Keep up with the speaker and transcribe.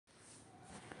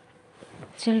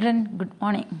Children, good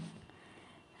morning.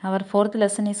 Our fourth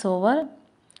lesson is over.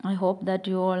 I hope that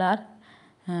you all are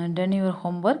done your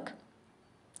homework.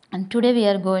 And today we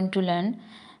are going to learn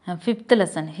fifth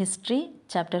lesson, History,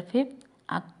 chapter 5,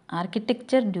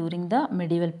 Architecture during the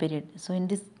medieval period. So in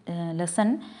this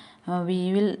lesson,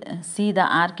 we will see the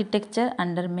architecture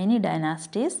under many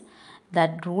dynasties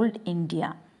that ruled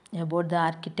India. About the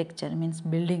architecture means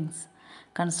buildings,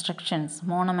 constructions,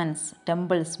 monuments,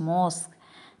 temples, mosques.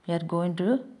 We are going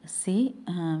to see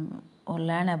or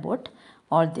learn about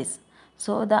all this.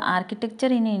 So the architecture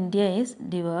in India is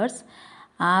diverse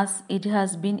as it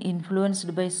has been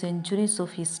influenced by centuries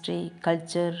of history,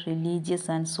 culture, religious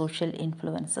and social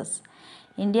influences.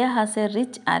 India has a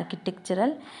rich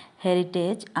architectural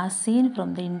heritage as seen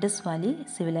from the Indus Valley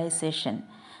civilization,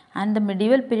 and the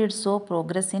medieval period saw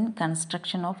progress in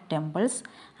construction of temples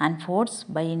and forts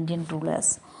by Indian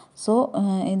rulers. So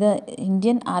in the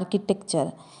Indian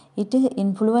architecture, it is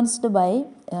influenced by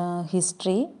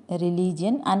history,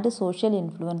 religion and social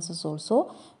influences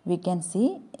also we can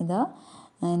see in the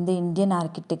Indian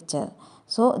architecture.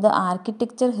 So the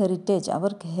architecture heritage,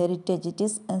 our heritage, it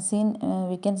is seen,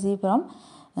 we can see from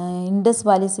Indus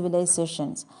Valley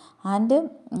civilizations, and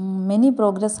many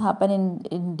progress happen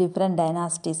in different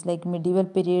dynasties like medieval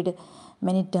period.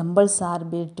 Many temples are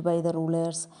built by the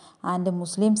rulers, and the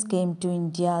Muslims came to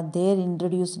India. They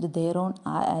introduced their own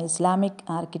Islamic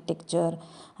architecture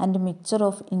and mixture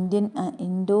of Indian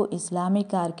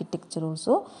Indo-Islamic architecture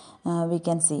also we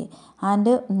can see. And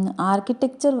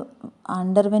architecture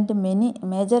underwent many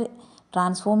major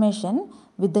transformation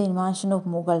with the invention of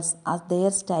Mughals, as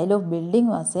their style of building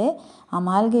was a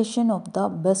amalgamation of the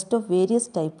best of various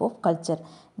type of culture.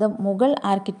 The Mughal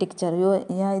architecture,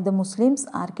 the Muslims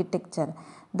architecture,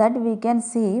 that we can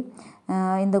see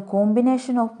in the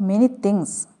combination of many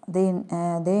things. They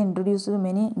introduced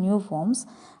many new forms,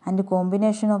 and the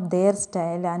combination of their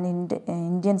style and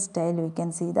Indian style we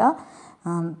can see the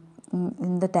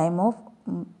in the time of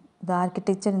the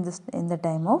architecture in the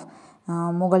time of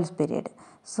Mughals period.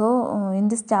 So in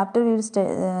this chapter we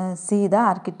will see the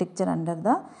architecture under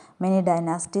the many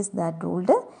dynasties that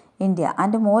ruled India,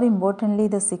 and more importantly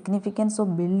the significance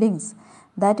of buildings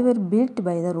that were built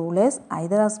by the rulers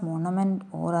either as monument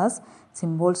or as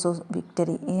symbols of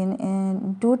victory.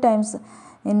 In two times,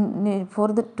 for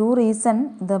the two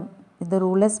reasons the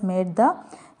rulers made the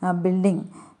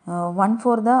building. One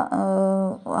for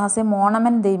the as a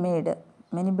monument they made.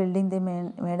 Many buildings they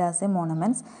made as a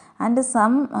monuments, and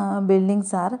some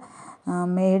buildings are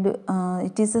made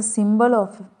it is a symbol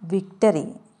of victory.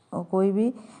 कोई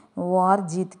भी war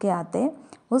जीत के आते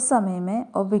उस समय में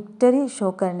और victory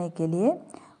show करने के लिए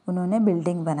उन्होंने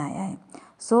बिल्डिंग बनाया है.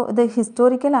 So the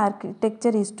historical architecture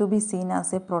is to be seen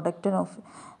as a product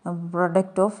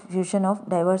of fusion of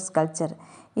diverse culture.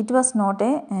 It was not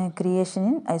a creation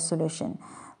in isolation.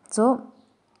 So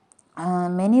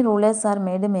many rulers are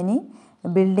made many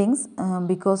buildings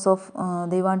because of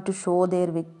they want to show their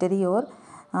victory, or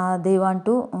they want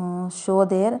to show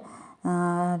their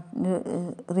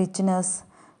richness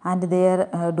and their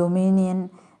dominion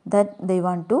that they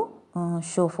want to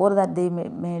show. For that they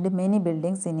made many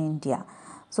buildings in India.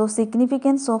 So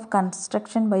significance of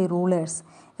construction by rulers.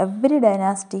 Every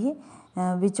dynasty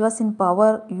which was in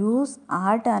power used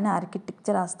art and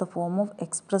architecture as the form of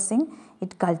expressing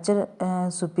its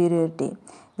cultural superiority.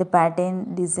 The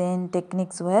pattern, design,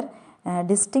 techniques were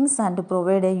distinct and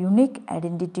provide a unique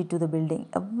identity to the building.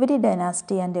 Every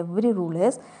dynasty and every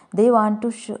rulers, they want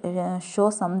to show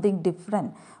something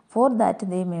different. For that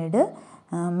they made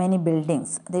many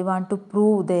buildings. They want to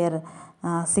prove their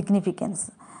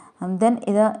significance. And then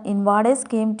the invaders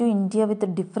came to India with a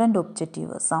different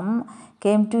objective. Some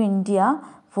came to India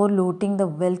for looting the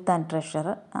wealth and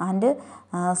treasure, and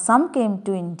some came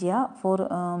to India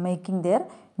for making their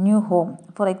new home.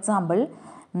 For example,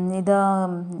 the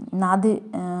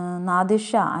Nadir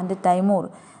Shah and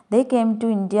Taimur, they came to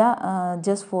India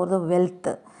just for the wealth.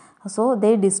 So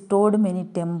they destroyed many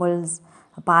temples,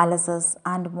 palaces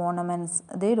and monuments.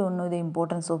 They don't know the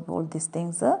importance of all these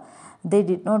things. They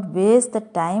did not waste the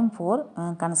time for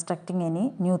constructing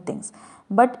any new things.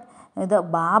 But the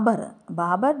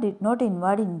Babur did not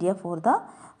invade India for the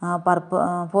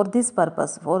for this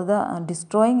purpose, for the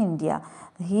destroying India.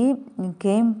 He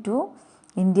came to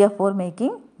India for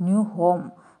making new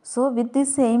home. So with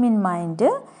this aim in mind,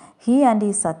 he and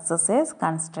his successors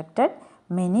constructed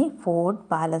many fort,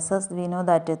 palaces. We know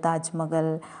that Taj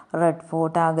Mahal, Red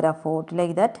Fort, Agra Fort,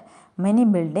 like that many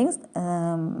buildings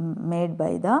made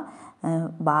by the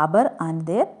Babur and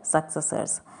their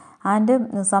successors.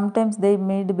 and sometimes they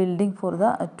made building for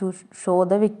the to show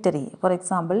the victory. For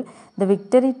example, the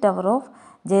victory tower of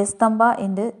Jayastamba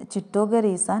in the Chittogar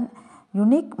is an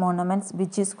unique monument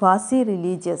which is quasi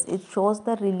religious. It shows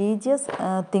the religious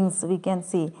things we can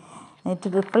see. It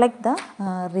reflect the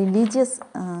religious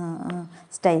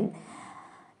style.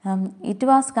 It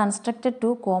was constructed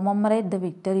to commemorate the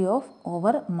victory of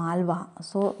over Malwa.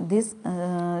 So this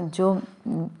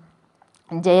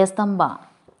Jayastamba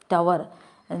tower,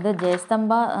 the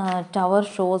Jayastamba tower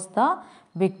shows the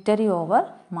victory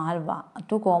over Malwa.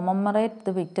 To commemorate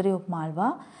the victory of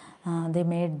Malwa, they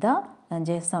made the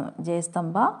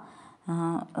Jayastamba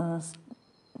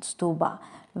stupa,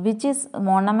 which is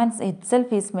monuments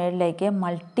itself is made like a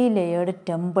multi-layered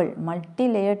temple.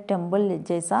 Multi-layered temple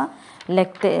जैसा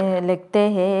लगते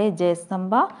हैं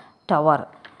Jayastamba tower.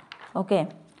 Okay.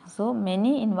 So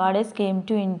many invaders came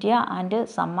to India and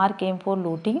some are came for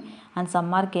looting and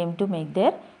some are came to make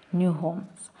their new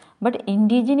homes. But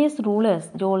indigenous rulers,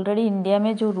 जो already India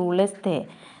में जो rulers थे,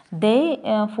 they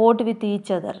fought with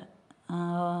each other.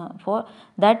 For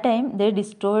that time they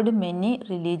destroyed many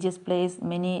religious places,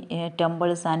 many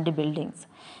temples and buildings.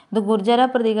 The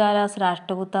Gurjara Pradigaras,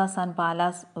 Rashtrakutas and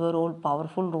Palas were all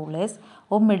powerful rulers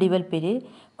of medieval period,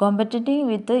 competing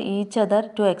with each other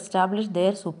to establish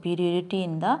their superiority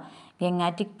in the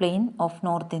Gangetic plain of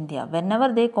North India.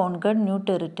 Whenever they conquered new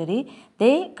territory,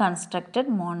 they constructed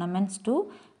monuments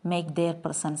to make their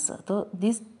presence. So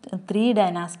these three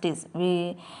dynasties,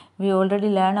 we already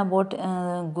learned about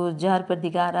Gurjar,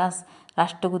 Pradigaras,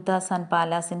 Rashtrakutas and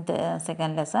Palas in the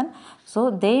second lesson.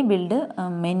 So they build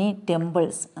many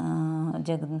temples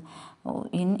in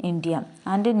India,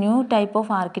 and a new type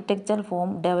of architectural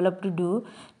form developed due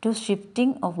to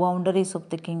shifting of boundaries of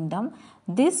the kingdom.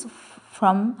 This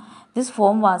form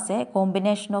was a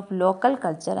combination of local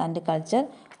culture and culture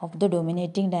of the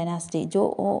dominating dynasty.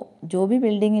 जो भी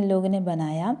building in लोगों ने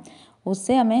बनाया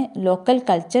उससे हमें local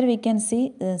culture we can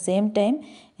see, same time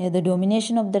the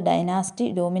domination of the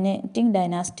dynasty, dominating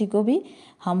dynasty को भी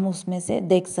हम उसमें से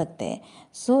देख सकते हैं.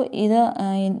 So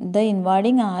the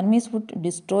इन्वाइडिंग आर्मीज would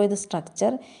destroy the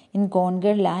structure in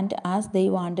conquered land as they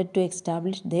wanted to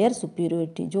establish there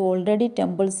superiority. जो ऑलरेडी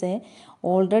टेम्पल्स है,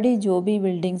 ऑलरेडी जो भी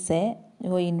बिल्डिंग्स है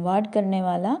वो इन्वाइड करने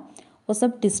वाला वो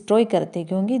सब डिस्ट्रॉय करते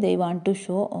क्योंकि they want to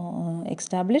show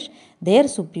establish there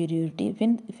superiority.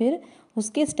 फिर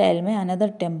उसके स्टाइल में अनदर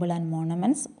टेम्पल एंड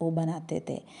मोनूमेंट्स वो बनाते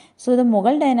थे. So the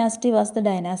Mughal dynasty was the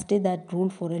dynasty that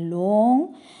ruled for a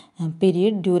long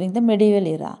period during the medieval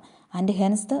era, and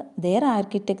hence their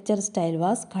architecture style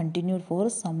was continued for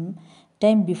some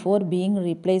time before being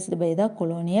replaced by the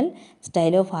colonial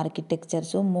style of architecture.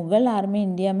 So Mughal army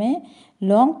India में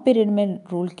long period में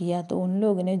rule किया, तो उन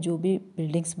लोगों ने जो भी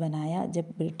buildings बनाया, जब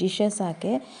ब्रिटिशर्स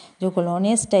आके जो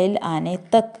कॉलोनियल स्टाइल आने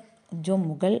तक जो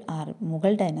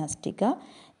मुगल डायनास्टी का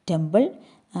टेम्पल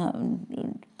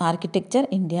आर्किटेक्चर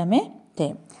इंडिया में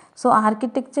थे. So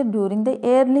architecture during the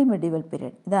early medieval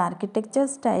period, the architecture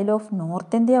style of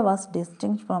North India was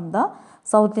distinct from the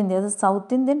South India. The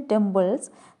South Indian temples,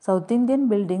 South Indian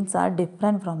buildings are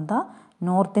different from the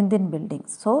North Indian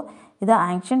buildings. So the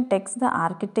ancient texts, the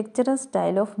architectural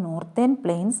style of northern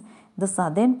plains, the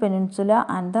southern peninsula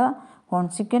and the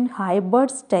consequent hybrid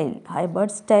style.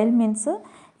 Hybrid style means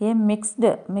ये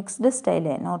mixed style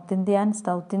है. North India and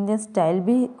south Indian style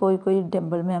भी कोई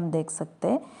temple में हम देख सकते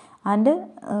हैं, and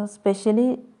specially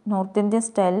north Indian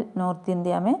style north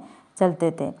India में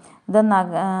चलते थे. Then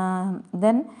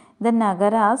the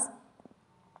नगरास,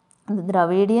 the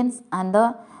Dravidians and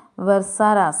the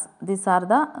वर्सारास, this are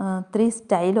the three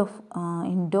style of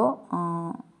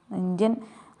Indian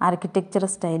architecture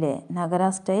style है. नगरा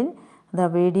style,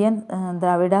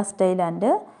 Dravida style and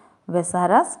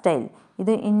Vesara style.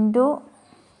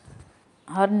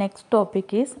 Our next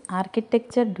topic is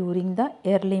architecture during the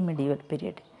early medieval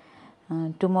period.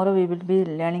 Tomorrow we will be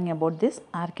learning about this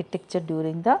architecture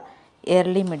during the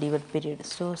early medieval period.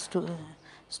 So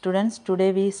students,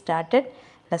 today we started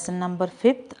lesson number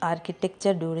 5th,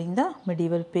 architecture during the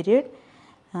medieval period,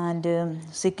 and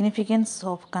significance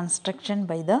of construction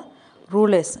by the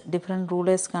rulers. Different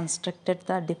rulers constructed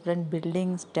the different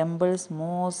buildings, temples,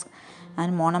 mosques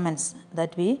and monuments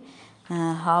that we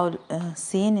have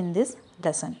seen in this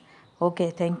lesson.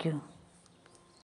 Okay, thank you.